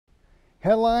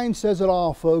Headline says it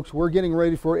all, folks. We're getting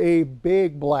ready for a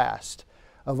big blast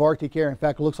of Arctic air. In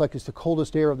fact, it looks like it's the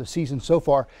coldest air of the season so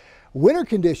far. Winter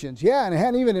conditions, yeah, and it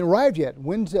hadn't even arrived yet.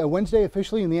 Wednesday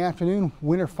officially in the afternoon,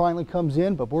 winter finally comes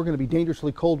in, but we're going to be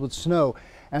dangerously cold with snow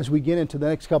as we get into the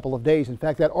next couple of days. In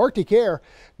fact, that Arctic air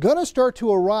going to start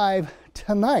to arrive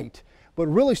tonight, but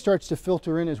really starts to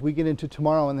filter in as we get into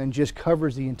tomorrow and then just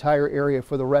covers the entire area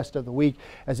for the rest of the week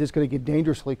as it's going to get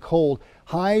dangerously cold.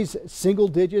 Highs single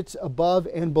digits above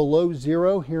and below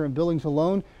zero here in Billings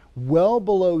alone, well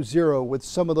below zero with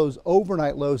some of those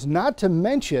overnight lows, not to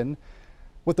mention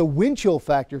what the wind chill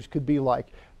factors could be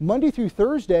like. Monday through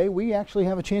Thursday, we actually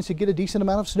have a chance to get a decent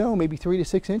amount of snow, maybe 3 to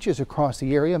 6 inches across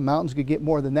the area. Mountains could get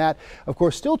more than that. Of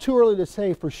course, still too early to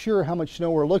say for sure how much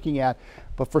snow we're looking at,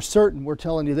 but for certain, we're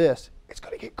telling you this. It's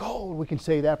going to get cold. We can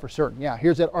say that for certain. Yeah,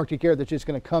 here's that Arctic air that's just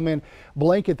going to come in,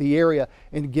 blanket the area,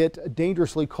 and get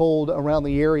dangerously cold around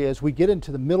the area as we get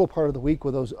into the middle part of the week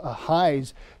with those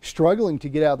highs struggling to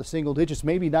get out of the single digits,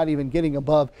 maybe not even getting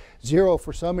above zero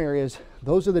for some areas.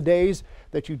 Those are the days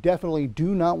that you definitely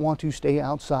do not want to stay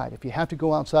outside. If you have to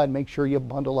go outside, make sure you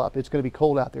bundle up. It's going to be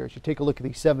cold out there. As you take a look at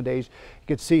these 7 days, you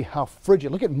can see how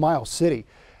frigid. Look at Miles City.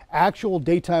 Actual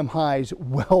daytime highs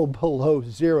well below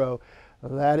zero.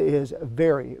 That is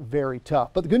very, very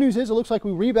tough. But the good news is it looks like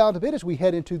we rebound a bit as we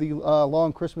head into the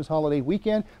long Christmas holiday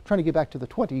weekend, trying to get back to the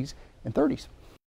 20s and 30s.